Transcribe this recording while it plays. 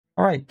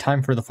Alright,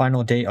 time for the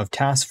final day of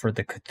tasks for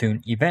the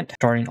C'thun event,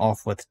 starting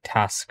off with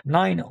task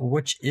 9,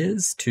 which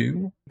is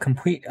to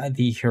complete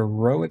the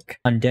heroic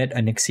Undead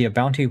Onxyia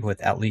Bounty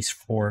with at least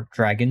 4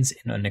 dragons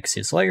in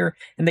Onxyia's lair,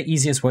 and the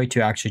easiest way to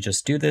actually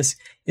just do this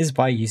is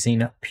by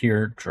using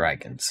pure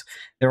dragons.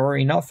 There are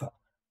enough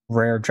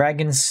rare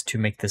dragons to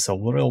make this a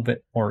little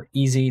bit more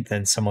easy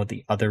than some of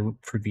the other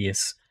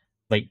previous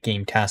late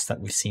game tasks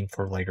that we've seen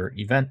for later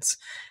events.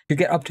 To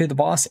get up to the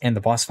boss and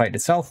the boss fight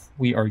itself,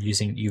 we are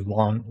using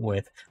Yu'lon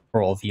with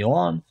Pearl of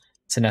Yu'lon,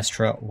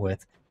 Sinestra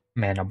with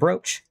Mana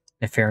Brooch,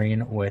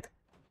 Nefarian with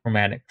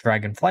Chromatic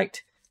Dragonflight,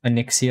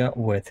 Onxyia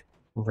with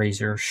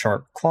Razor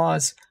Sharp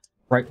Claws,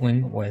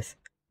 Brightwing with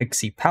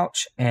Pixie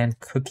Pouch, and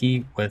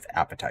Cookie with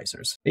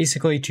Appetizers.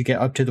 Basically, to get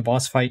up to the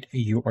boss fight,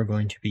 you are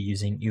going to be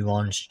using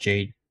Yu'lon's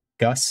Jade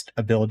Gust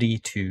ability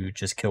to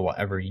just kill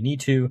whatever you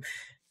need to.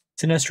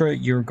 Sinestra,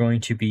 you're going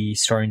to be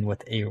starting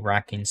with a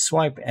Racking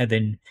Swipe and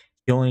then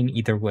healing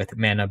either with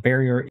Mana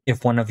Barrier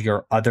if one of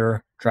your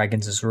other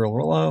dragons is real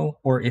low,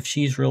 or if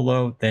she's real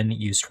low, then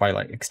use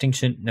Twilight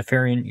Extinction.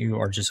 Nefarian, you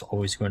are just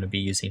always going to be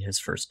using his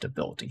first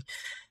ability.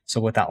 So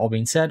with that all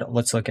being said,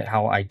 let's look at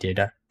how I did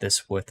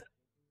this with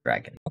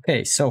Dragon.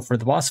 Okay, so for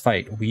the boss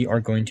fight, we are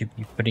going to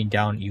be putting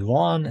down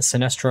Yu'lon,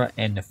 Sinestra,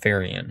 and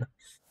Nefarian.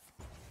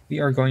 We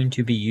are going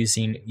to be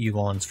using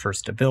Yu'lon's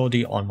first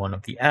ability on one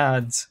of the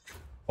ads,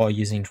 while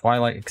using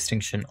Twilight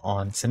Extinction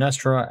on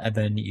Sinestra, and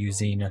then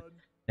using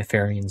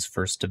Nefarian's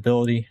first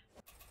ability.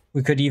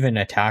 We could even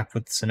attack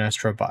with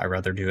Sinestra, but I'd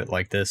rather do it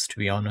like this, to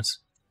be honest.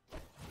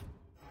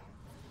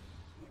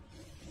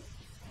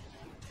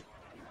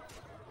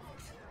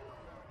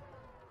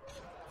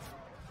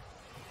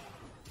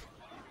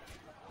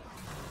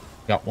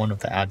 Got one of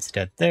the ads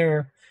dead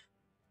there.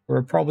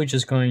 We're probably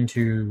just going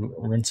to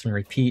rinse and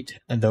repeat,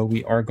 and though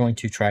we are going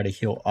to try to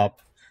heal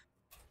up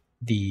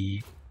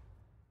the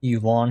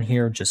Yu'lon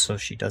here just so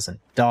she doesn't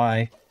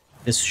die.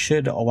 This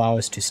should allow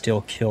us to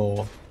still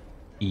kill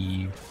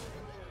the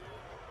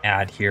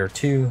ad here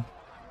too.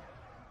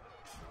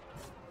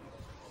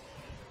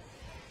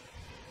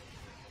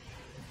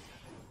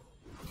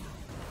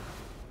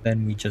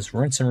 Then we just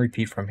rinse and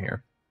repeat from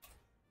here.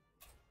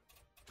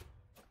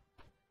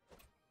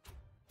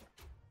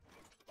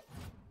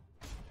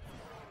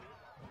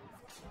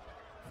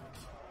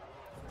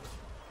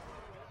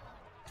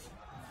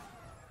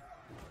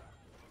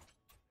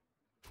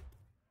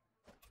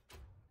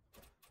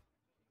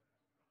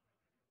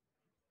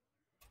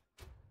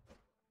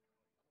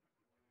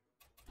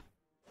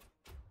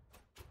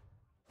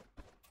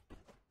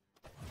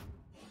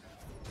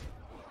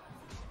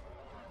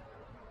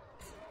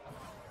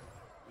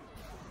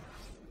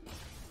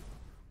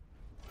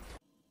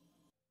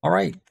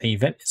 Alright, the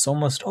event is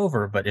almost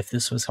over, but if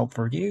this was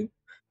helpful for you,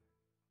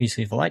 please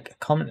leave a like,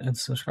 comment, and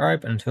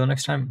subscribe. And until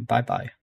next time, bye bye.